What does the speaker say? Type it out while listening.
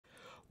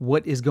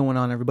What is going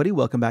on, everybody?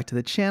 Welcome back to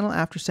the channel.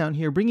 After Sound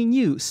here, bringing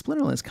you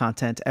Splinterlands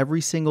content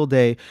every single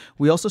day.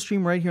 We also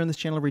stream right here on this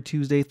channel every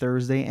Tuesday,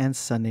 Thursday, and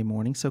Sunday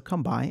morning, so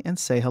come by and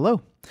say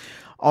hello.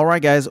 All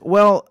right, guys.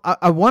 Well,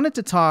 I wanted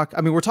to talk,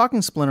 we're talking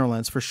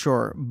Splinterlands for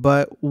sure,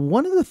 but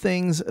one of the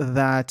things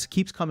that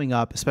keeps coming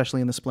up,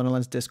 especially in the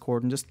Splinterlands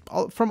Discord and just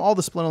from all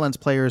the Splinterlands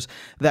players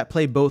that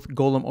play both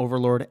Golem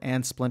Overlord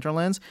and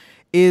Splinterlands,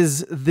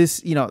 is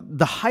this,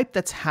 the hype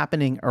that's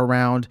happening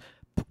around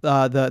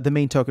the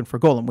main token for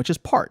Golem, which is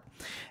part.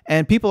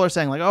 And people are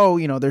saying like, oh,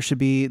 there should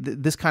be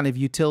this kind of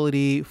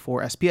utility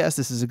for SPS.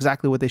 This is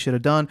exactly what they should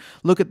have done.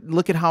 Look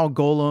at how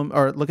Golem,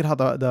 or look at how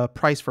the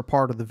price for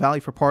part, or the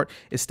value for part,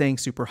 is staying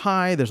super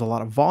high. There's a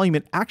lot of volume.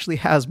 It actually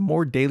has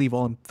more daily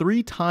volume,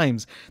 3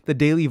 times the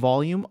daily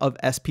volume of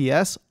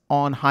SPS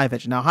on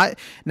HiveEdge.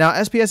 Now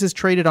SPS is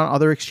traded on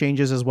other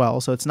exchanges as well,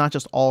 so it's not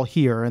just all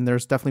here, and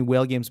there's definitely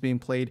whale games being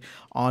played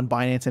on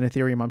Binance and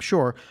Ethereum, I'm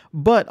sure.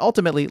 But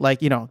ultimately,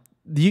 like,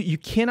 you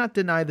cannot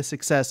deny the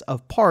success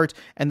of part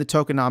and the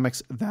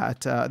tokenomics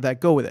that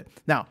go with it.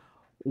 Now,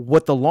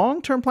 what the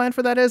long-term plan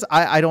for that is,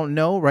 I don't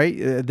know, right?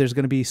 There's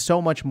going to be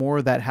so much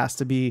more that has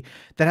to be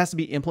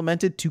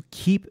implemented to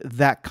keep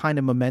that kind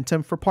of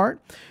momentum for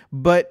part.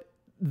 But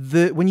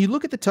when you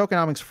look at the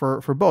tokenomics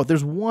for both,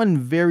 there's one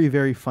very,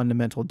 very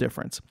fundamental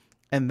difference,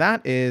 and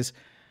that is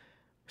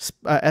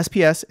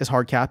SPS is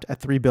hard capped at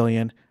 3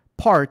 billion.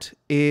 Part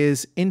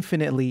is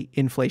infinitely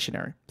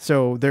inflationary.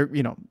 So there,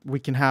 we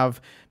can have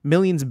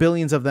millions,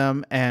 billions of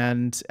them,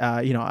 and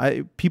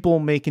people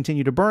may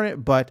continue to burn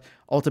it, but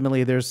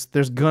ultimately there's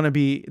gonna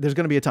be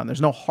a ton.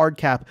 There's no hard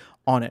cap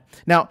on it.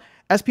 Now,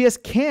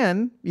 SPS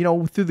can,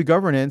 through the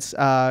governance,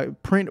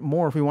 print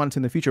more if we want to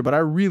in the future, but I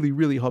really,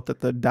 really hope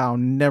that the DAO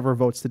never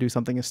votes to do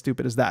something as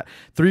stupid as that.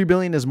 3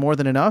 billion is more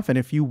than enough, and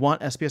if you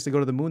want SPS to go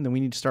to the moon, then we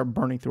need to start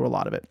burning through a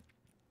lot of it.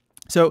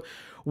 So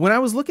when I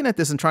was looking at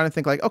this and trying to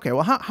think like, okay,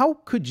 well, how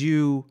could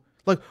you,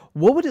 like,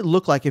 what would it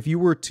look like if you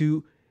were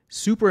to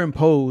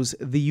superimpose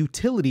the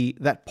utility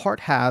that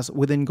part has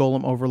within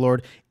Golem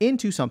Overlord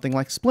into something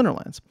like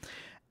Splinterlands?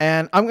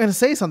 And I'm going to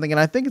say something, and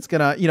I think it's going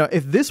to,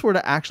 if this were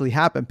to actually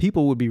happen,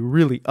 people would be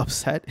really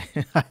upset.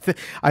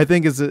 I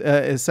think is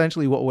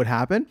essentially what would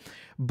happen.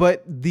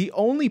 But the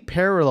only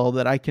parallel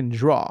that I can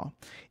draw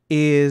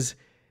is,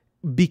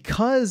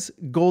 because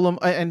Golem,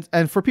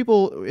 and for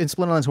people in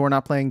Splinterlands who are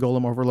not playing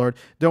Golem Overlord,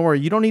 don't worry,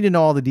 you don't need to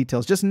know all the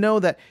details. Just know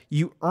that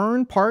you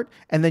earn part,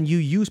 and then you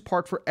use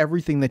part for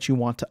everything that you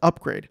want to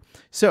upgrade.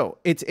 So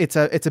it's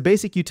a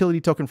basic utility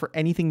token for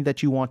anything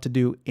that you want to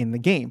do in the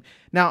game.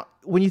 Now,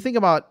 when you think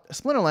about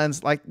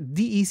Splinterlands, like,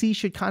 DEC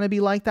should kind of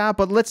be like that,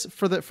 but let's,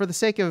 for the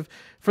sake of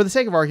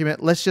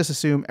argument, let's just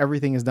assume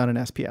everything is done in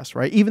SPS,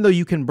 right? Even though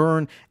you can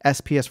burn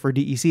SPS for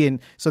DEC, and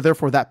so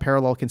therefore that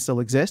parallel can still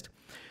exist.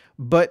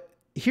 But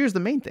here's the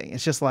main thing.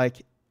 It's just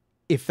like,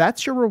 if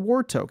that's your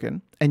reward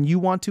token and you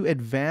want to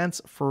advance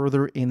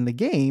further in the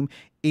game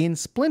in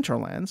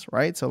Splinterlands,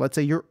 right? So let's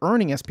say you're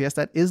earning SPS,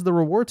 that is the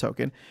reward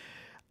token.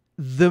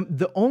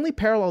 The only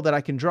parallel that I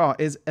can draw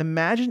is,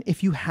 imagine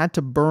if you had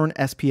to burn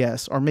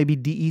SPS, or maybe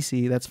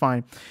DEC, that's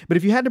fine. But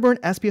if you had to burn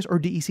SPS or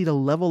DEC to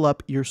level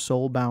up your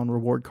soulbound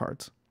reward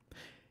cards,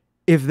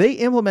 if they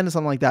implemented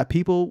something like that,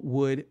 people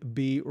would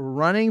be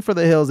running for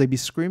the hills. They'd be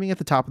screaming at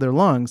the top of their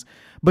lungs.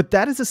 But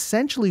that is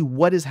essentially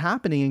what is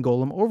happening in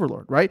Golem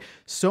Overlord, right?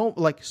 So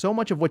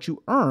much of what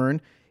you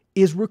earn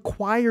is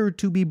required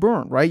to be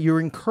burned, right? You're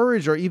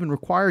encouraged or even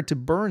required to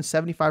burn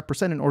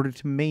 75% in order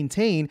to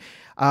maintain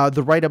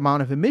the right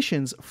amount of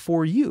emissions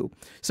for you.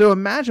 So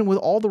imagine, with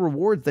all the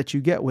rewards that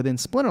you get within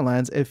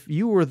Splinterlands, if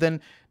you were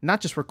then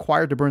not just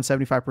required to burn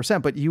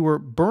 75%, but you were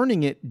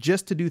burning it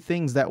just to do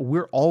things that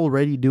we're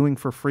already doing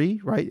for free,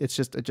 right? It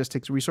just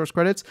takes resource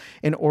credits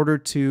in order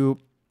to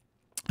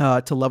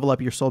level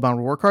up your soulbound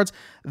reward cards.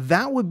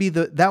 That would be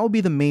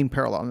the main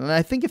parallel. And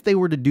I think if they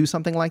were to do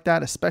something like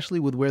that, especially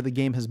with where the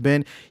game has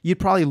been, you'd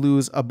probably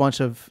lose a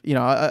bunch of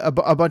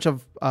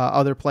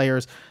other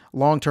players,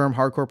 long-term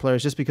hardcore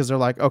players, just because they're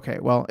like, okay,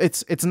 well,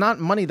 it's not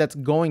money that's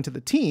going to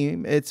the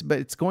team, but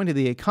it's going to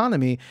the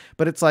economy.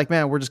 But it's like,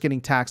 man, we're just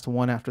getting taxed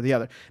one after the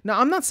other. Now,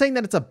 I'm not saying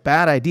that it's a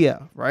bad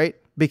idea, right?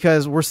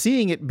 Because we're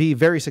seeing it be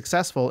very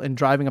successful in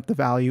driving up the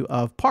value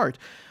of part.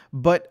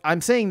 But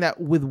I'm saying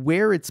that with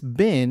where it's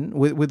been,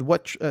 with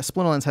what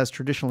Splinterlands has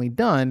traditionally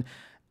done,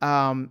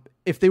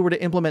 if they were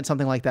to implement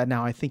something like that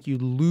now, I think you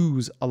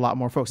lose a lot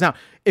more folks. Now,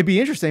 it'd be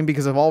interesting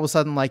because if all of a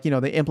sudden, like,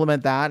 they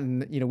implement that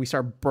and, we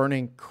start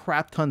burning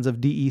crap tons of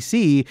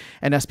DEC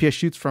and SPS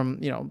shoots from,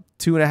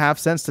 2.5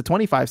 cents to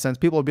 25 cents,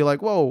 people would be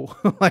like, whoa,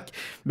 like,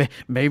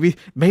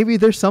 maybe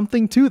there's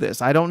something to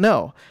this. I don't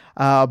know.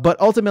 But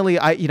ultimately,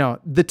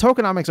 the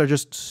tokenomics are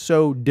just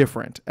so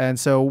different. And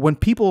so when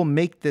people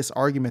make this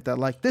argument that,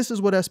 like, this is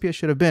what SPS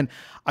should have been,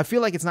 I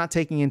feel like it's not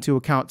taking into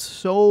account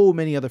so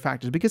many other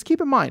factors. Because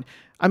keep in mind,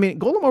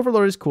 Golem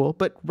Overlord is cool,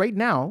 but right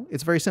now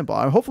it's very simple.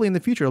 Hopefully in the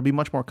future it'll be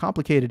much more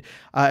complicated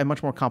and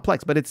much more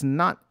complex, but it's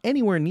not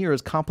anywhere near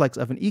as complex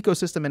of an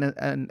ecosystem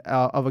and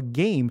of a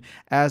game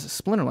as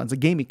Splinterlands, a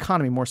game economy.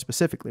 economy more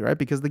specifically, right?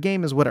 Because the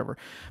game is whatever.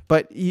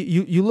 But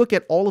you look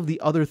at all of the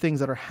other things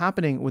that are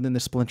happening within the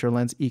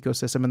Splinterlands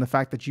ecosystem and the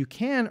fact that you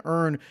can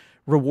earn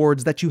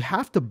rewards that you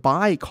have to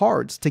buy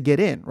cards to get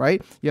in,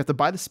 right? You have to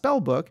buy the spell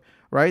book,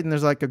 right? And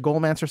there's like a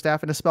Goldmancer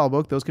staff and a spell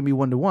book. Those can be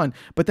 1-to-1.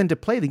 But then to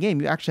play the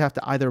game, you actually have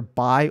to either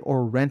buy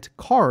or rent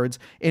cards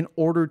in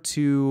order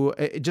to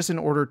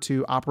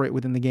operate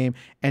within the game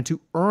and to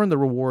earn the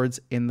rewards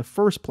in the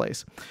first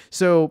place.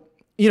 So,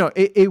 you know,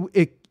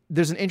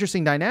 there's an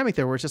interesting dynamic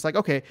there where it's just like,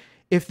 okay,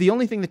 if the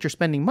only thing that you're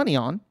spending money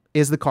on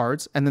is the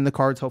cards, and then the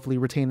cards hopefully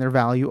retain their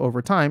value over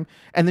time,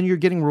 and then you're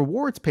getting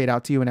rewards paid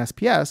out to you in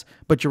SPS,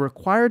 but you're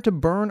required to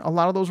burn a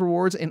lot of those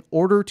rewards in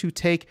order to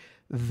take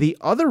the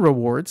other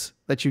rewards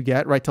that you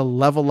get, right, to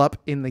level up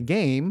in the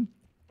game,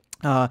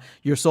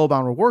 your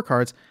soulbound reward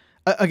cards.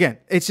 Again,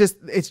 it's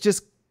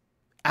just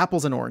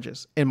apples and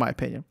oranges, in my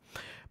opinion.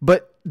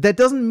 But that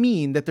doesn't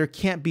mean that there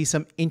can't be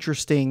some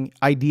interesting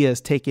ideas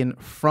taken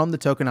from the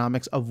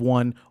tokenomics of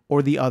one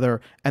or the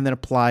other and then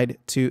applied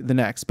to the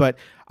next. But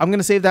I'm going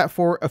to save that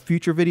for a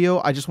future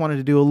video. I just wanted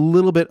to do a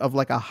little bit of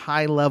like a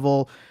high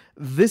level.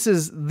 These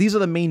are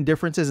the main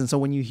differences. And so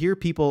when you hear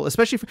people,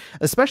 especially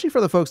for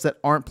the folks that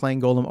aren't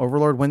playing Golem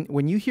Overlord,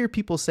 when you hear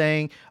people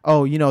saying,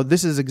 oh, you know,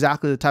 this is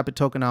exactly the type of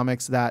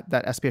tokenomics that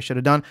SPS should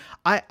have done,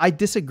 I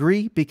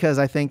disagree, because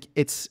I think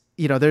it's,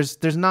 you know,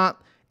 there's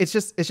not, it's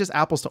just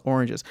apples to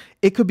oranges.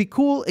 It could be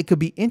cool, it could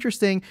be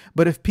interesting,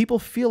 but if people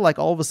feel like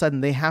all of a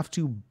sudden they have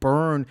to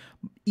burn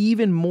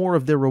even more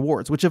of their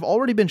rewards, which have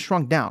already been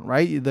shrunk down,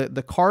 right?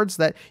 The cards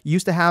that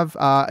used to have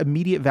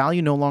immediate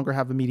value no longer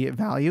have immediate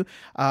value.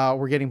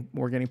 We're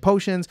getting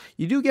potions.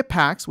 You do get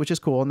packs, which is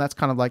cool, and that's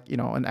kind of like, you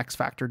know, an X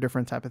Factor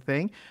different type of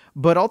thing.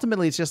 But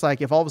ultimately, it's just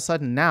like if all of a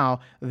sudden now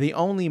the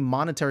only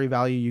monetary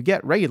value you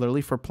get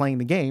regularly for playing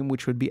the game,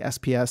 which would be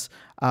SPS,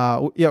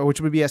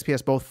 which would be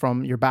SPS both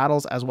from your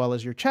battles as well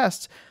as your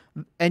chests,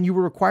 and you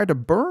were required to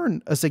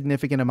burn a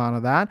significant amount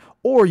of that,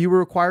 or you were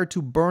required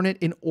to burn it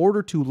in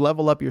order to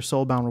level up your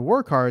soulbound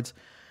reward cards.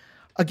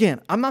 Again,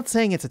 I'm not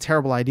saying it's a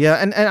terrible idea,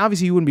 and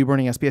obviously you wouldn't be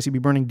burning SPS, you'd be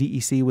burning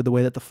DEC with the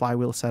way that the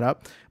flywheel is set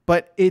up,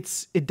 but it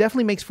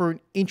definitely makes for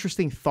an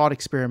interesting thought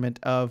experiment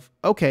of,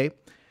 okay,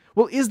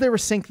 well, is there a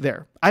sink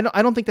there? I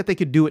don't think that they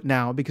could do it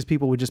now because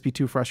people would just be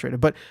too frustrated,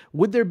 but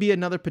would there be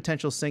another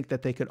potential sink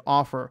that they could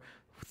offer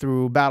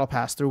through Battle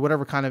Pass, through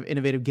whatever kind of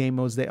innovative game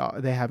modes they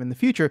have in the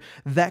future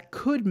that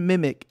could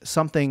mimic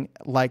something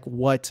like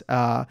what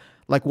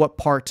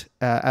Part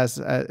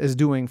is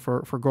doing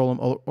for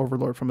Golem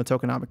Overlord from a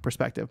tokenomic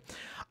perspective?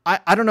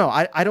 I don't know.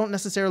 I don't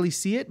necessarily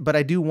see it, but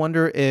I do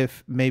wonder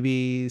if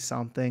maybe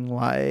something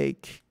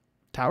like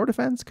Tower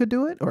Defense could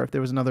do it, or if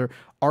there was another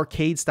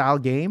arcade style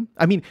game.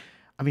 I mean,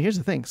 here's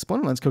the thing: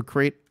 Splinterlands could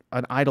create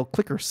an idle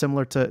clicker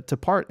similar to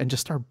Part and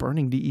just start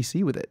burning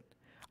DEC with it.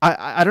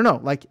 I don't know.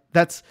 Like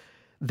that's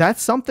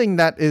something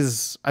that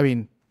is, I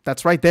mean,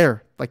 that's right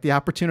there. Like the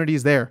opportunity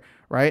is there,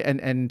 right?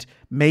 And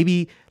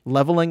maybe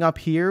leveling up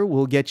here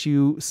will get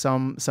you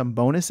some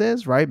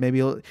bonuses, right? Maybe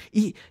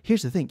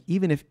here's the thing: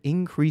 even if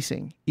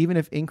increasing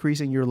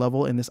your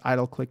level in this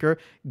idle clicker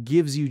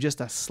gives you just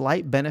a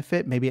slight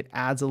benefit, maybe it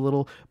adds a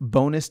little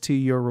bonus to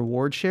your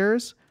reward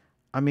shares.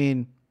 I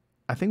mean,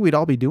 I think we'd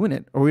all be doing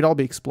it, or we'd all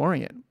be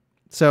exploring it.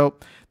 So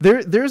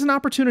there's an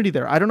opportunity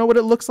there. I don't know what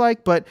it looks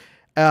like, but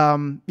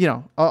you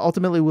know,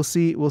 ultimately we'll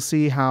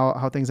see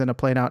how things end up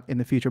playing out in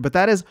the future. But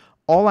that is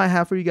all I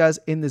have for you guys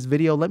in this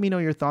video. Let me know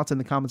your thoughts in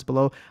the comments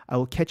below. I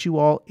will catch you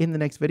all in the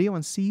next video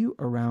and see you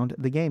around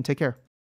the game. Take care.